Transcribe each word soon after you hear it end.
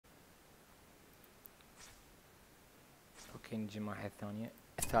الحين نجي المرحلة الثانية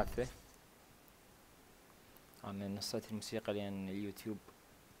الثالثة. أنا نصيت الموسيقى لأن اليوتيوب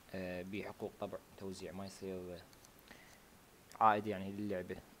بيه حقوق طبع توزيع، ما يصير عائد يعني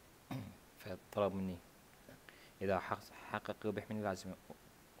للعبة. فطلب مني إذا حقق ربح مني لازم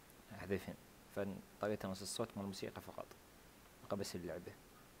أحذفهن، فاضطريت أنص الصوت مال الموسيقى فقط، بس اللعبة.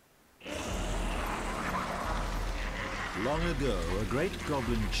 Long ago, a great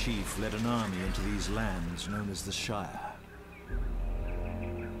goblin chief led an army into these lands known as the Shire.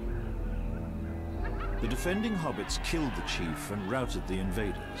 The defending hobbits killed the chief and routed the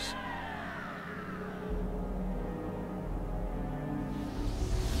invaders.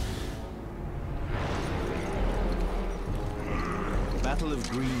 The Battle of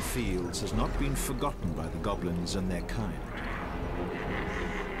Green Fields has not been forgotten by the goblins and their kind.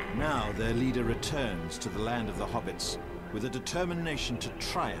 Now their leader returns to the land of the hobbits with a determination to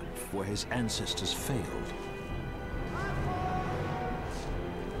triumph where his ancestors failed.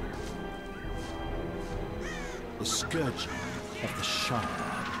 The scourging of the Shire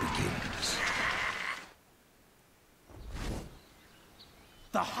begins.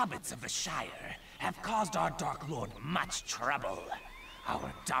 The hobbits of the Shire have caused our Dark Lord much trouble.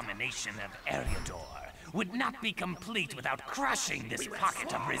 Our domination of Eriador would not be complete without crushing this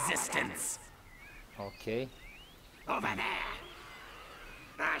pocket of resistance. Okay. Over there!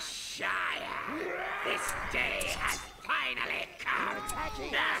 The Shire! This day has finally come!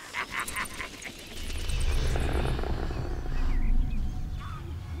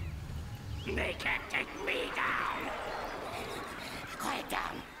 They can't take me down! Quiet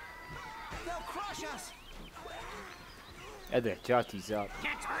down! They'll crush us! أدري حجاتي زاد.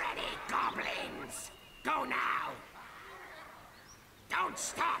 Get ready, goblins! Go now! Don't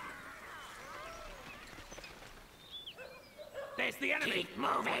stop! There's the enemy! Keep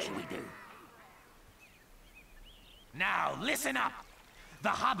moving! What should we do? Now, listen up! The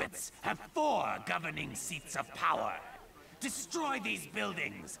hobbits have 4 governing seats of power. Destroy these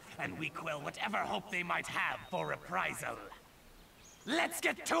buildings, and we quell whatever hope they might have for reprisal. Let's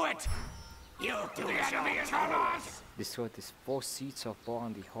get to it! You do as you're told! Destroy these 4 seats of power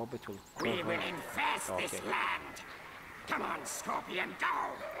and the hobbit will... We will infest this land! Come on, Scorpion, go!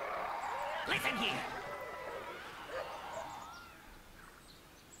 Listen here!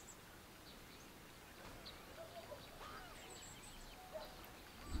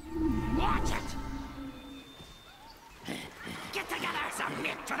 Watch it! Get together!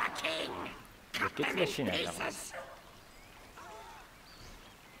 Submit to the king! Cut them in pieces!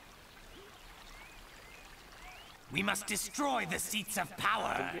 We must destroy the seats of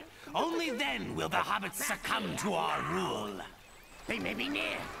power. Only then will the hobbits succumb to our rule. They may be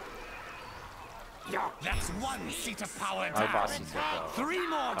near. That's 1 seat of power down. 3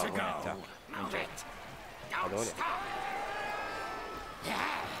 more to go. Move it. Don't stop.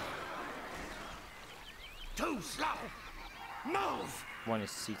 Too slow. Move. 1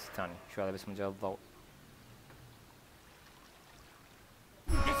 السيت الثاني، شو هذا بس مجرد ضوء.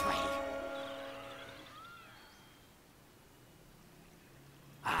 This way.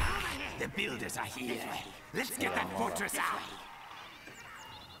 The builders are here. Let's get that fortress out.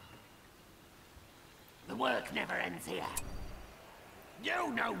 The work never ends here.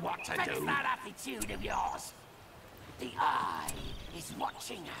 You know what to do. Fix that attitude of yours. The eye is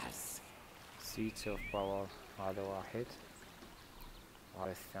watching us. seats of power هذا واحد،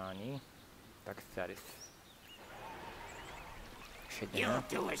 وهذا الثاني، ذاك الثالث. You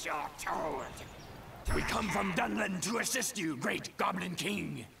do as you're told. We come from Dunland to assist you, great Goblin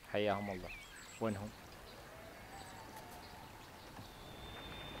King. حياهم الله. وينهم؟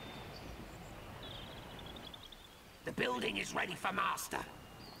 The building is ready for master.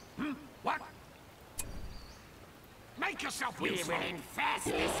 What? Make yourself useful. We will infest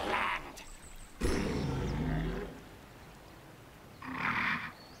this land.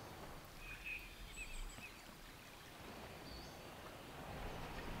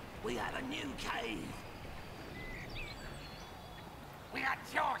 We have a new cave. We got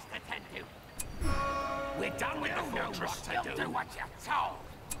chores to tend to. We're done with the fortress. Do what you're told.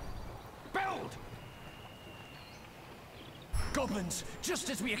 Build! Goblins, just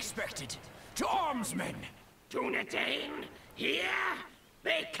as we expected. To arms, men! Dunedain? Here?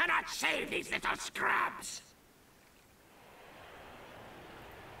 They cannot save these little scrubs!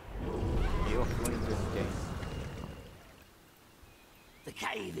 The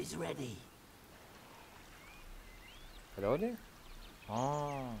cave is ready. هذول؟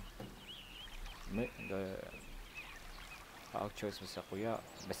 هاك تشويس بس اقوياء،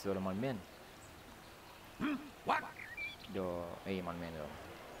 بس هذول مال مين؟ What? دو اي مال مين دول؟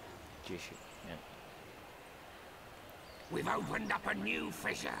 جيشي يعني. We've opened up a new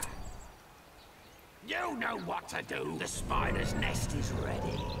fissure. You know what to do. The spider's nest is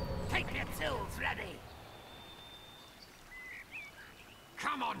ready. Keep your tools ready.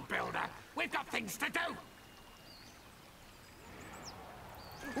 Come on, builder. We've got things to do.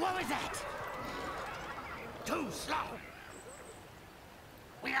 What was that? Too slow.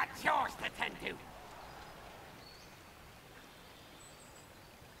 We got chores to tend to.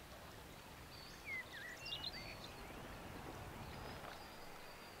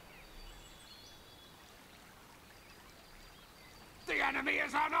 The enemy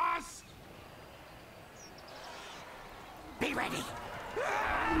is on us! Be ready!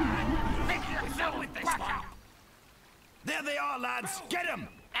 Make yourself with this one! There they are, lads! Get them!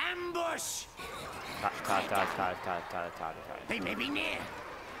 Ambush! تعال. They may be near.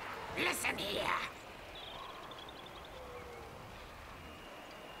 Listen here!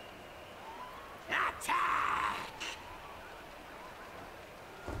 Attack!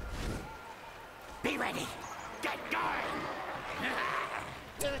 Be ready! Get going!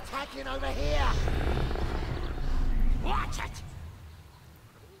 They're attacking over here! Watch it!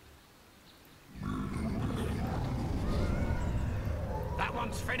 That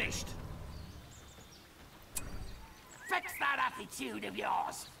one's finished. Fix that attitude of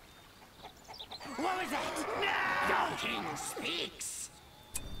yours. What was that? No! Your king speaks.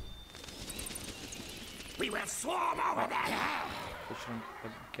 We will swarm over them.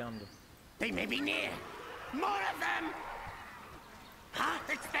 They may be near. More of them! Huh?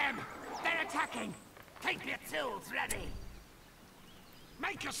 It's them! They're attacking! Keep your tools ready!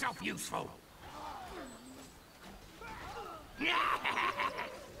 Make yourself useful!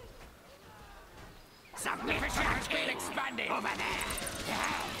 Submission has been expanded! Over there!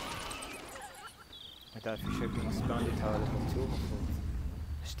 متى في شيء expanded هذا المكتوب مفروض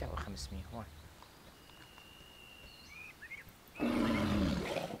ايش دعوة 500 هون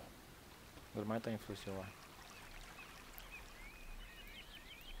قبل ما يعطيني فلوس يا واحد.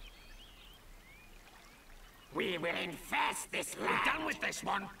 We will infest this land. We're done with this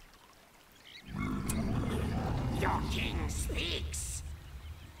one. Your king speaks.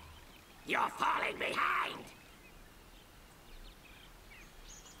 You're falling behind.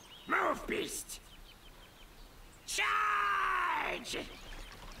 Move, beast. Charge!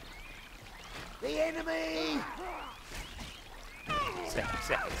 The enemy!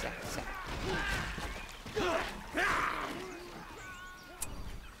 سهل.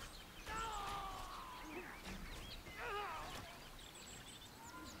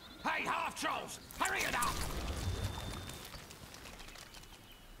 Hey, half-trolls! Hurry it up!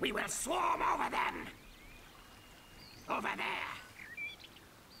 We will swarm over them! Over there!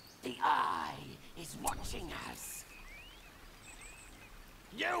 The eye is watching us.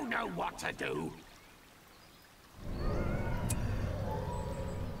 You know what to do!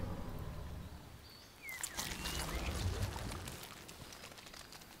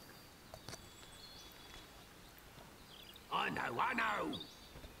 I know!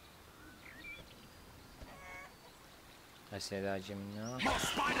 هسه اذا اجي من هنا More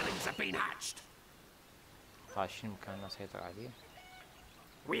spiderlings have been hatched! شنو مكان نسيطر عليه؟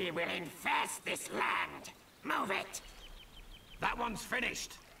 We will infest this land! Move it! That one's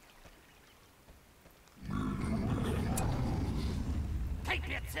finished! Keep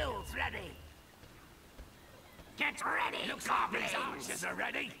your tools ready! Get ready, looks like these archers are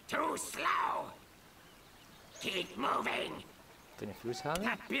ready! Too slow! Keep moving! اعطيني فلوس هذا؟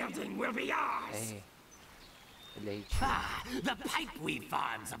 That building will be ours! ايه اللي هيك Ah, the pipeweed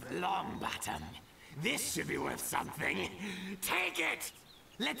farms of Longbottom. This should be worth something. Take it!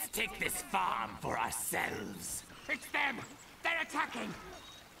 Let's take this farm for ourselves. It's them! They're attacking!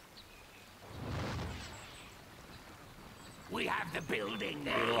 We have the building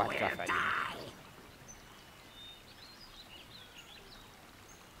now. We'll die.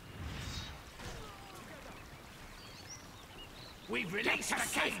 We've released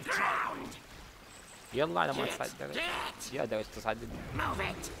the cave ground. يلا على ما تصدق يا دوي تصدق. Move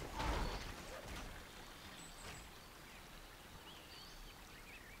it.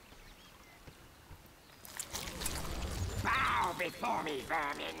 Bow before me,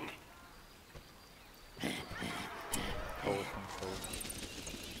 vermin.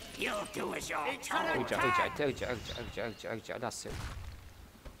 You'll do as you're told. ارجع لا تصير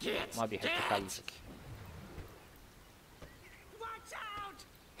ما بيحب تخلصك.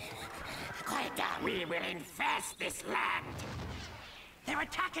 Quiet down. We will infest this land. They're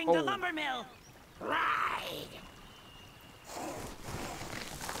attacking the lumber mill. Ride.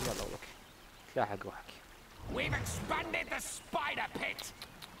 يلا وك لاحق روحك. We've expanded the spider pit.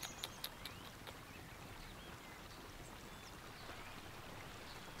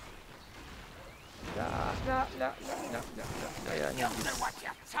 لا لا لا لا يا You'll نبي. do what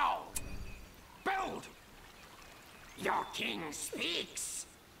you're told. Build! Your king speaks.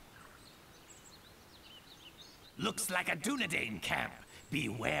 Looks like a Dunedain camp. Be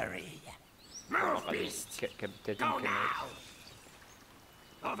wary. Move, beast. كبدت Go يمكن now.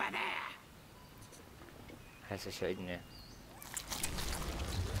 Over there. هسه شعدنا.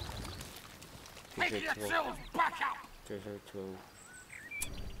 Pick yourselves back up. تو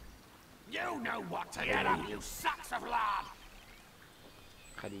You know what to do, you sacks of lard.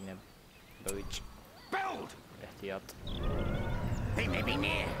 خلينا بوج Build! احتياط. They may be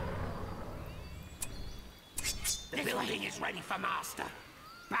near. The building is ready for master.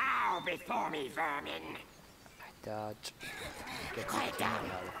 Bow before me, vermin. احتاج Quiet down.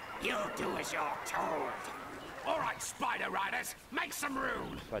 You'll do as you're told. All right, spider riders, make some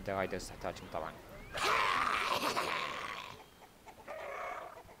room. بعد رايدرز تحتاجهم طبعا.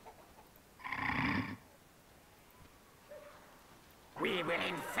 We will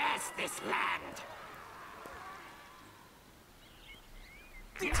infest this land.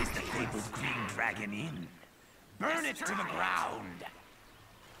 It is the fabled Green Dragon Inn. Burn it to the ground.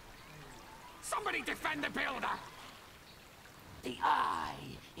 Somebody defend the builder. The eye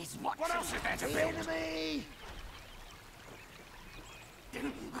is watching. What else is there to build?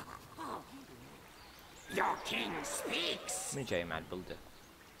 Your king speaks. مين جاي مع البلدة؟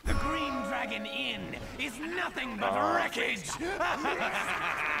 The Green Dragon Inn is nothing but wreckage.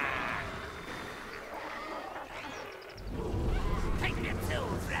 Take your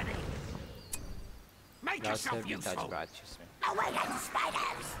tools ready. Make لا yourself سيف يحتاج useful. بعد شو اسمه. Away on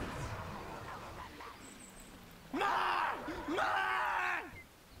spiders! More! More!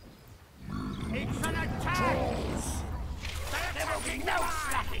 It's an attack! There will be no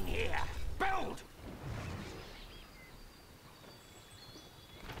slacking here. Build!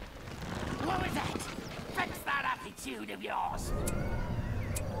 What was that? Fix that attitude of yours!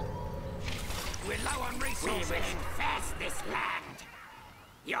 We're low on resources. We will infest this land.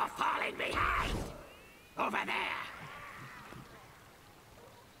 You're falling behind. Over there.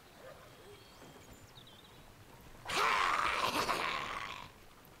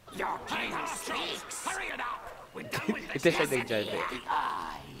 Your king speaks. Hurry it up. We're done with this. ليش عندك جايبه؟ The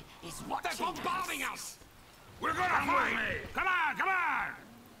eye is They're watching bombarding us! us. We're gonna fight. Come on, come on.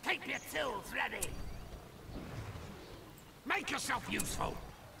 Keep your tools ready! Make yourself useful.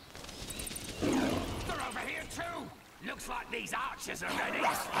 They're over here too. Looks like these archers are ready.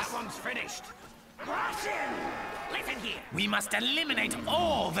 That one's finished. Rush in. Listen here. We must eliminate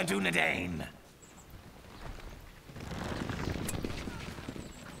all the Dunedain.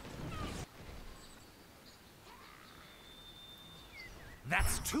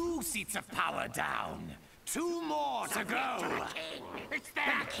 That's 2 seats of power down. 2 more to go. It's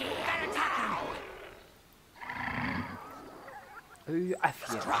them. They're attacking. هو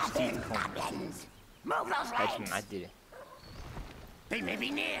عافية عشتيتكم. Move those هاي legs! المعدلة. They may be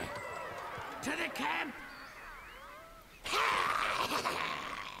near. To the camp.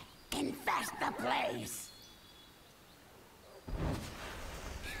 Infest the place!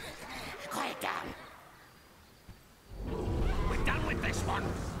 Quiet down. We're done with this one.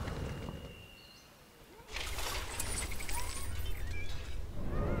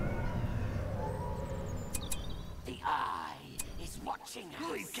 The eye is watching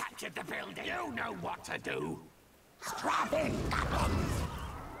us! We've captured the building. You know what to do. Strap in, goblins!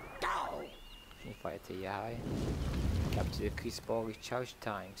 Go! شنو فايت هي هاي؟ Capture the increase ball recharge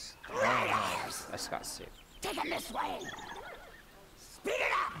times. Nice. أسرع تصير. Take him this way! Speed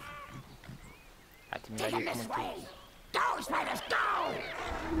it up! اعتمد Take him عليكم this انتم. way! Go, spiders, go!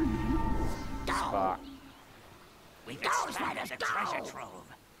 Go! صراع. We've Go, expanded spiders, the go! treasure trove.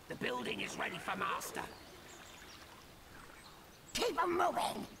 The building is ready for master. Keep them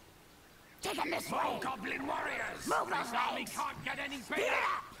moving! Take him this way! More goblin warriors. Move those This army legs. can't get any Speed bigger.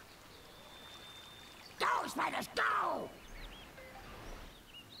 it up! Go, spiders, go!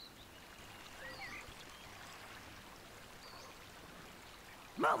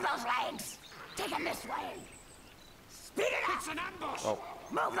 Move those legs! Take him this way! Speed it up! It's an ambush. Oh.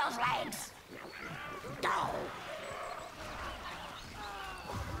 Move those legs! Go!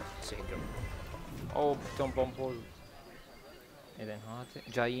 سعدوا. اوه بتون بومبول. اذا هذا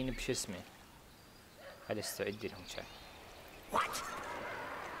جايين بش اسمه. خلي استعد لهم شيء. What?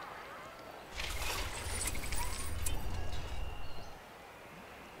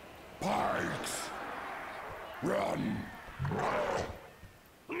 Pikes. Run.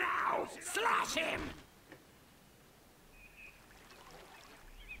 Now, slash him.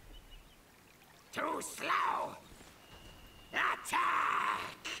 Too slow.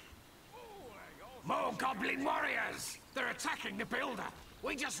 Attack. More Goblin warriors! They're attacking the builder!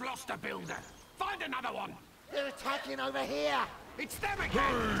 We just lost a builder! Find another one! They're attacking over here! It's them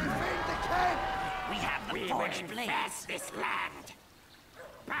again! Defend the camp! We have the forged blade. Infest this land!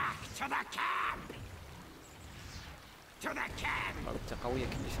 Back to the camp! To the camp! معركة قوية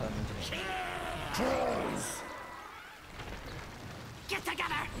كلش هذا من جنيه. Trolls! Get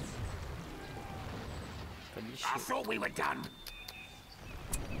together! كلش I thought we were done!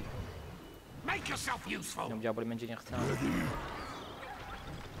 Make yourself useful! يوم جابوا لي من جنيه اختار.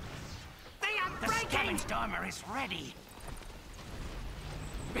 They are The breaking! scavenged armor is ready.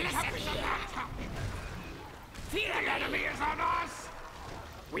 Listen here! The enemy is on us!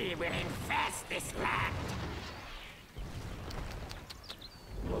 We will infest this land!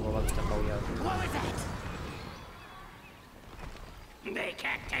 والله معركة قوية. What was that? They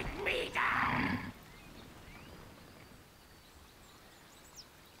can't take me down!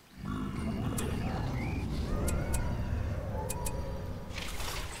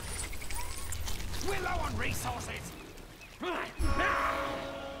 We're low on resources!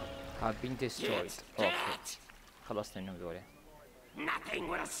 Have been destroyed. اوكي. خلصنا منهم ذولا. Nothing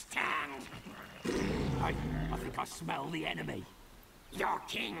will stand! I think I smell the enemy. Your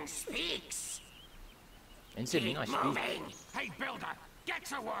king speaks! انزل هنا Keep ايش بيك؟ moving! Hey builder, get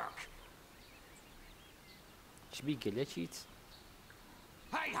to work! ايش بيك ليش جيت؟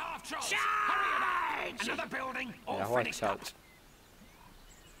 Hey half trolls! Hurry it up! Another building, all لا هو finished up! تشارج.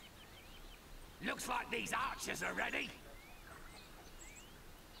 Looks like these archers are ready.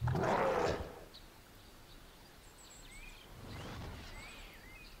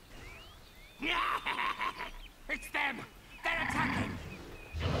 It's them! They're attacking!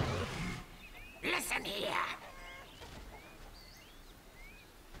 Listen here!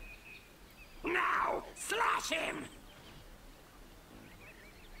 Now, slash him!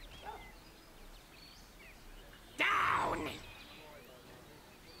 Down!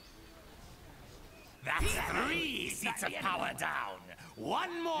 That's 3 seats of power down.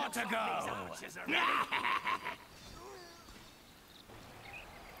 One more to go.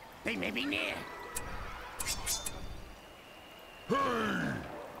 They may be near.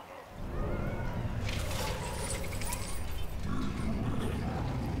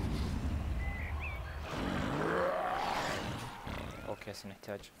 اوكي هسه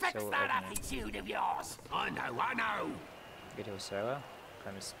نحتاج Fix نسوي that أبنية. attitude of yours. I know. قد هو سوى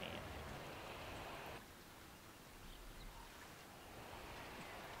 500.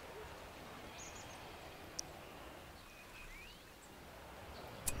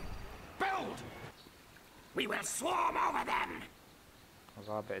 Build! We will swarm over them.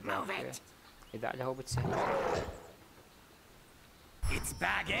 رابع Move دافع. it. إذا على هوبيت سهل. It's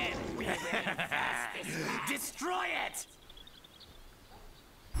back in. We will infest this land. Destroy it.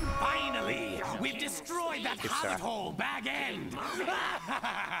 Finally, we've destroyed that Good habit start. hole bag end.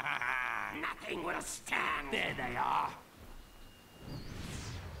 Nothing will stand. There they are.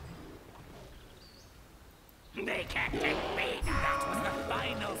 They can't take me down. That was the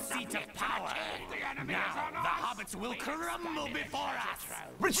final seat of power. The enemy is Now on the us. hobbits will crumble before us.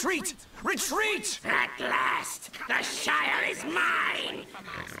 Retreat! Retreat! At last, the Shire is mine.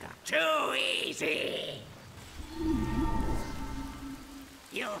 Too easy.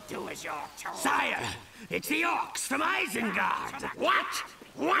 You'll do as you're told. Sire, it's the orcs from Isengard. What?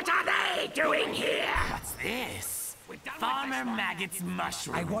 What are they doing here? What's this? Farmer Maggot's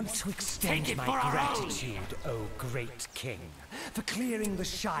mushroom. I want to extend Take it my for our own. gratitude, O great king, for clearing the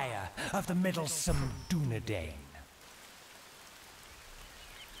Shire of the meddlesome Dunedain.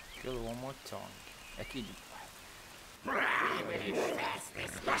 Kill one more time. أكيد.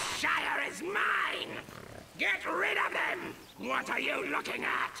 The Shire is mine. Get rid of them. What are you looking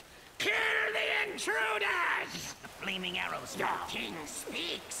at? Kill the intruders. The flaming arrows. Your king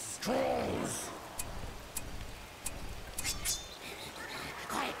speaks. Trolls.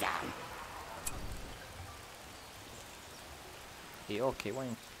 Quiet down. اي اوكي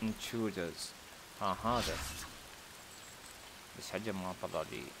وين intruders؟ هذا. بس حجم ما طلع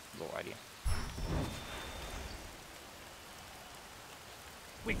لي ضوء عليه.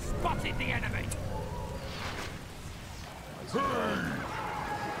 We've spotted the enemy.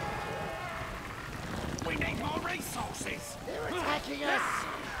 We need more resources. They're attacking us!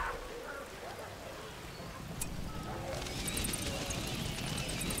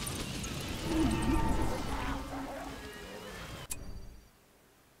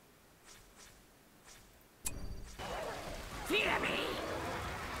 Fear me.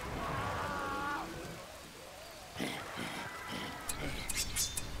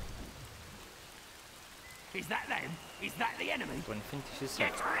 Is that them? Is that the enemy? وانفنتي شو اسمه؟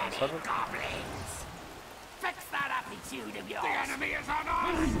 Get ready, صدق؟ goblins! Fix that attitude of yours! The enemy is on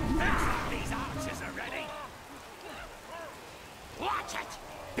us! These archers are ready! Watch it!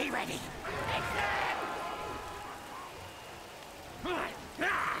 Be ready! It's them!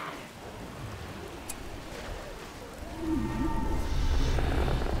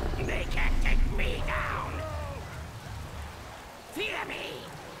 They can't take me down! Fear me!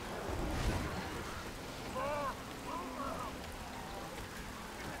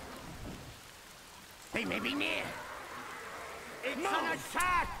 They may be near! It's an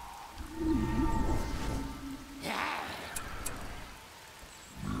attack!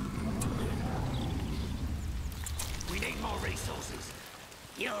 We need more resources.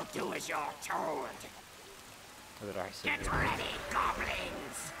 You'll do as you're told. هذا راح يصير. Get ready,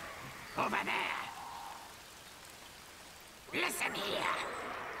 goblins! Over there! Listen here!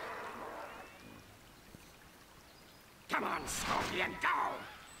 Come on, Scorpion, go!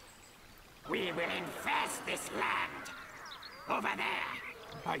 We will infest this land! Over there!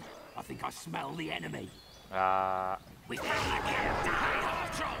 Hey, I think I smell the enemy. We finally get him down!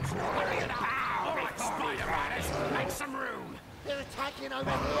 Trolls, hurry it up! All right, spider riders, make some room! They're attacking over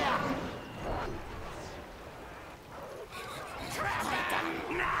here! Trap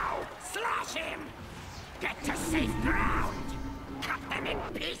them now! Slash him! Get to safe ground! Cut them in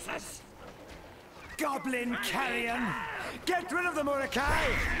pieces! Goblin carrion! Get rid of the Mordecai!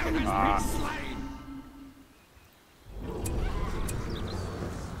 Slain!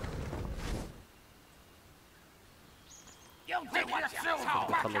 You'll do what yourself!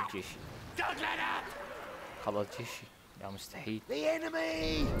 خلص جيشي. Don't let up! خلص جيشي. يا مستحيل. The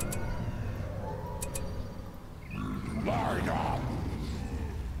enemy! Line up!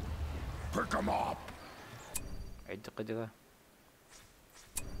 Pick them up! عد قدرة.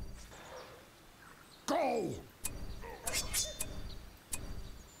 Go!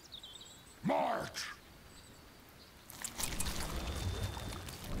 March!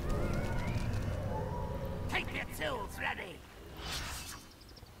 Take your tools ready!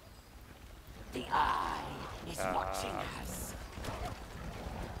 The eye is watching us!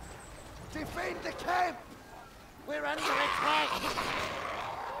 Defend the camp! We're under attack!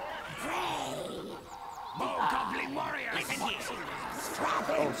 Pray! More goblin warriors! Listen here!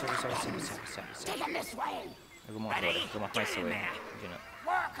 أوه سوري. Take him this way! رمح ما يسوي. جنة.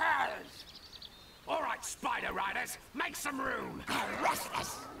 Workers! All right, spider riders, make some room! Arrest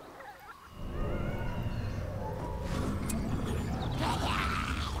us!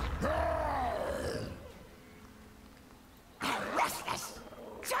 Arrest us!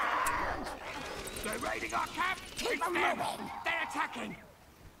 Charge! They're raiding our camp! Keep It's them them! moving! They're attacking!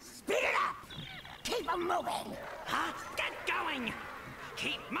 Speed it up! Keep them moving! Huh? Get going!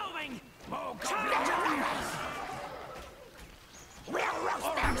 Keep moving! More Charge goblin your warriors! We'll roast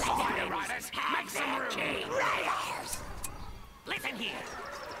All them right, like spider onions. riders, Have make some their room. king. Raiders! Listen here!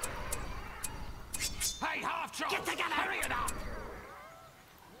 Hey, half-trolls! Get together. Hurry it up!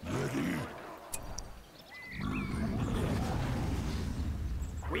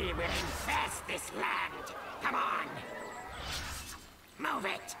 We will infest this land! Come on! Move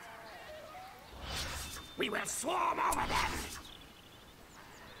it! We will swarm over them!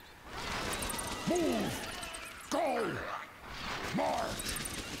 Move! Go! March!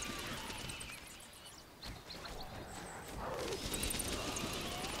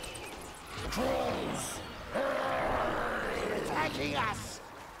 Trolls! Attacking us!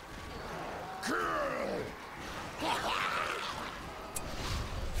 Kill!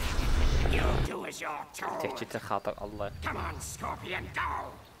 You'll do as you're told! تحكي تخاطر الله. Come on, Scorpion,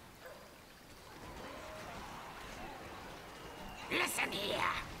 go! Listen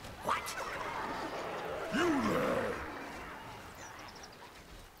here! What? You there!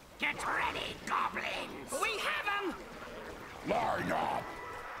 Get ready, goblins! We have them! Line up!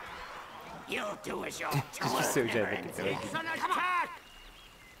 You'll do as you're told! يسوي جابك Nerds. كذا. It's an attack!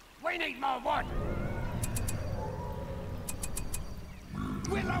 We need more wood!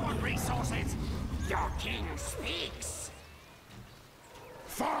 We're low on resources! Your king speaks!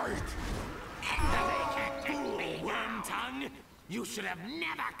 Fight! They can't take me now. Worm-tongue! You should have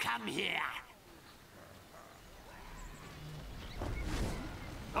Never come here!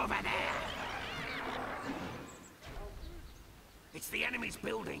 Over there! It's the enemy's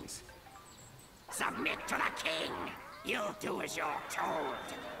buildings. Submit to the king! You'll do as you're told!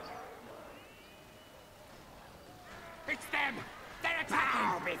 It's them! They're Bow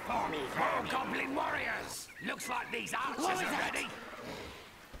attacking! before me, More vermin. goblin warriors! Looks like these archers What was are that? ready.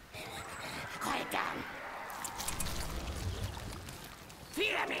 Quiet down!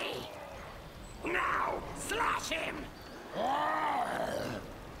 Fear me! Now, slash him!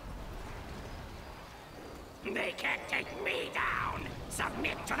 They can't take me down!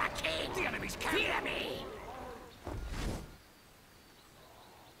 Submit to the king! The enemy's fear me!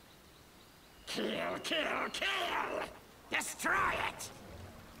 Kill, kill, kill! Destroy it!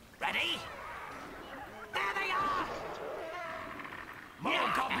 Ready? There they are!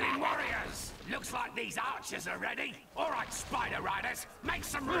 More goblin warriors! Looks like these archers are ready. All right, spider riders, make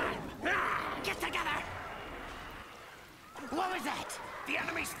some room! Get together! What was that? The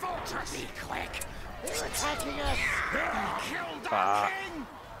enemy's fortress! Be quick! They're attacking us! Killed our king!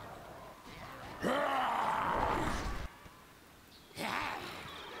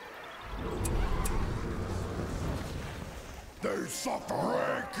 They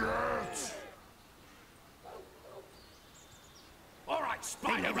separate it! All right,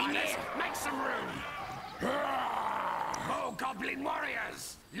 spider riders, make some room! More goblin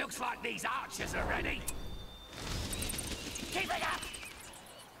warriors! Looks like these archers are ready. Keep it up!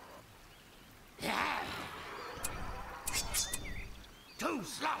 Too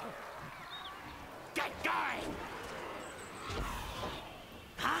slow! Get going!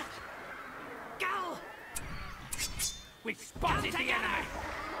 Huh? Go! We've spotted the enemy!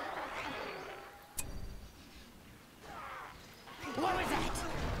 What was that?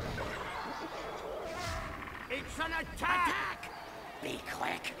 It's an attack! Be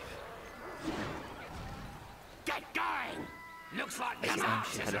quick! Get going! Looks like the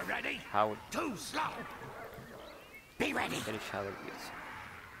archers are ready. حاول Too slow! Be ready! ايش هذا الجزء.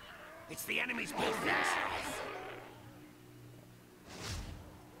 It's the enemy's business!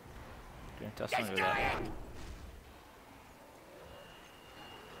 انت اصلا Get ولا going!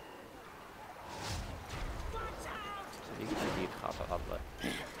 صديق شديد خاطر غضه.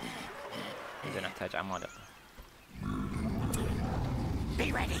 إذا نحتاج عمالقة.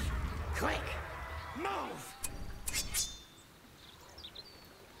 Be ready! Quick! Move!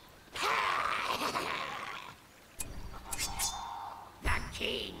 The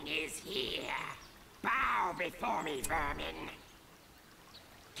king is here! Bow before me, vermin!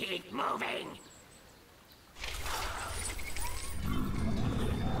 Keep moving!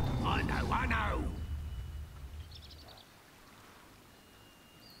 I know!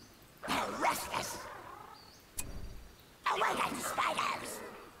 They're restless! Away them spiders!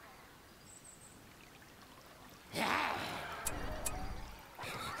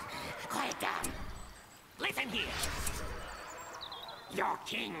 Quiet down! Listen here! Your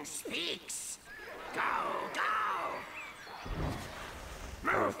king speaks! Go, go!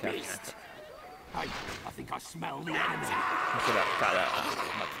 Move, beast! I think I smell the enemy! كذا تعال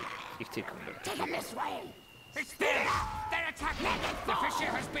ما يكتيكم دول. Take him this way! It's there! They're attacking! The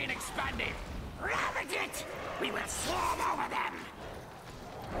fissure has been expanded! Ravage it! We will swarm over them!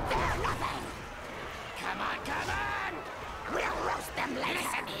 They're nothing! Come on, come on! We'll roast them later!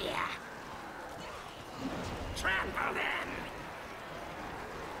 Listen here! Trample them!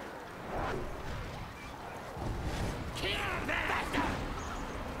 Kill them! Faster!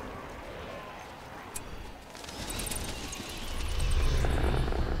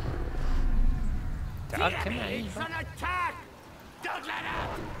 تعال كم يعني. It's an attack! Don't let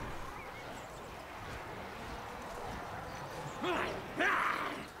up!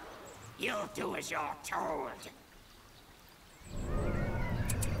 You'll do as you're told.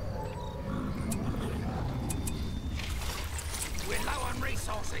 We're low on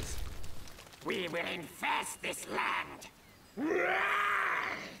resources. We will infest this land.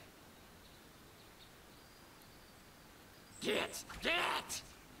 Get!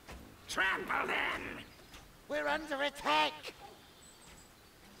 Trample them! We're under attack!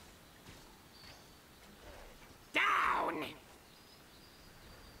 Down!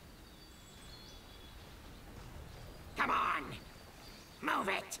 Come on! Move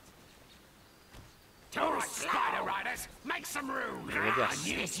it! All right, spider riders, make some room! Yes. A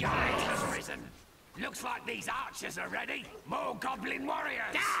new giant has risen! Looks like these archers are ready! More goblin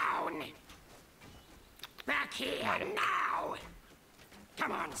warriors! Down! Back here, now!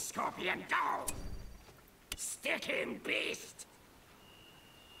 Come on, Scorpion, go! Stick him, beast!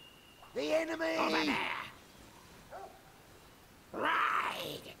 The enemy! Over there!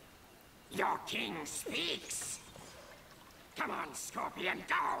 Ride! Your king speaks! Come on, Scorpion,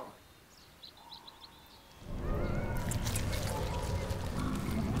 go!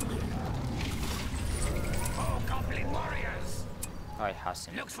 Oh, goblin warriors! هاي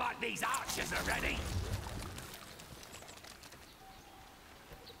حاسم. Looks like these archers are ready.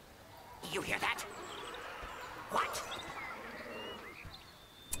 You hear that? What?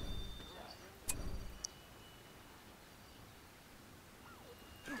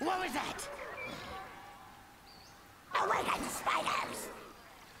 What was that?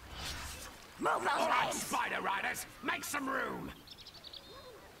 Move those All right, legs! spider riders, make some room!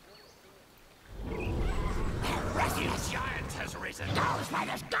 The giant has risen! Go,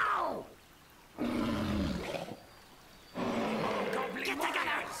 spiders, go! Goblin Get together!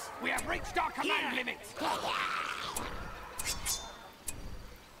 warriors! We have reached our command limit!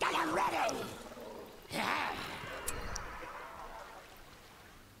 Get them ready!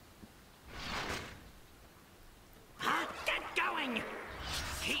 Huh? Get going!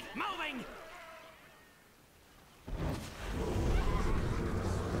 Keep moving!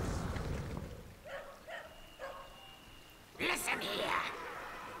 Listen here!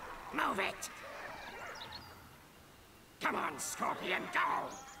 Move it! Come on, Scorpion, go!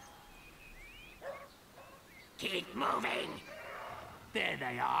 Keep moving! There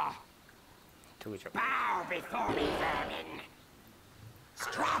they are! توجع. Bow before me, vermin!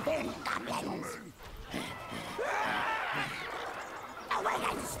 Strap in, goblins!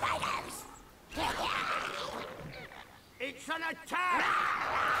 Awaken, spiders! It's an attack!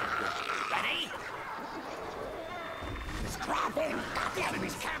 Ready? Strap in,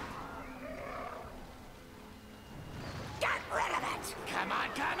 goblins! Camp! Get rid of it! Come on,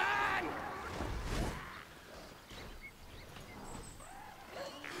 come on!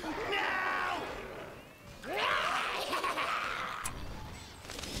 No!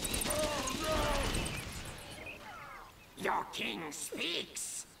 Your king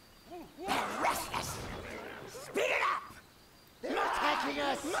speaks! They're restless! Speed it up! They're attacking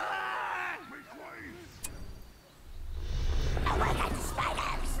us! Awaken,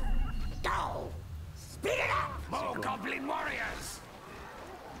 spiders! Go! Speed it up! More goblin warriors!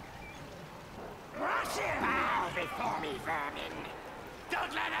 Rush in! Bow before me, vermin!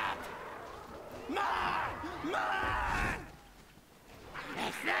 Don't let up! More! More!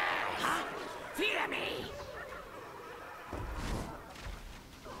 It's theirs! Huh? Fear me!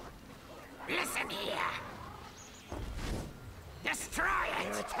 Listen here! Destroy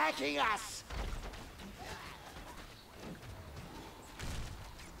it! They're attacking us!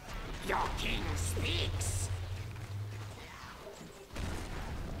 Your king speaks!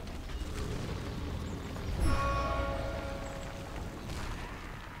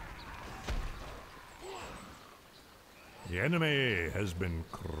 The enemy has been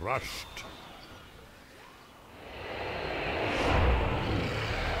crushed.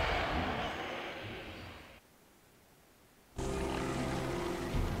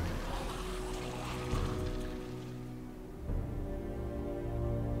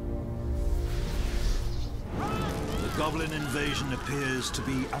 The Goblin invasion appears to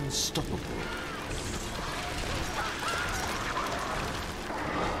be unstoppable.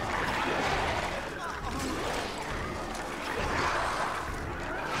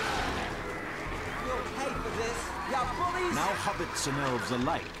 Now hobbits and elves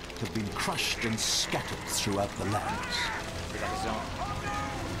alike have been crushed and scattered throughout the lands.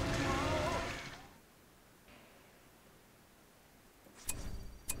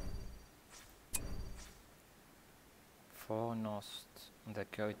 فونوست ذا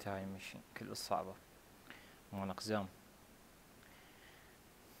كوي تايم ميشن كل الصعبة مو أقزام.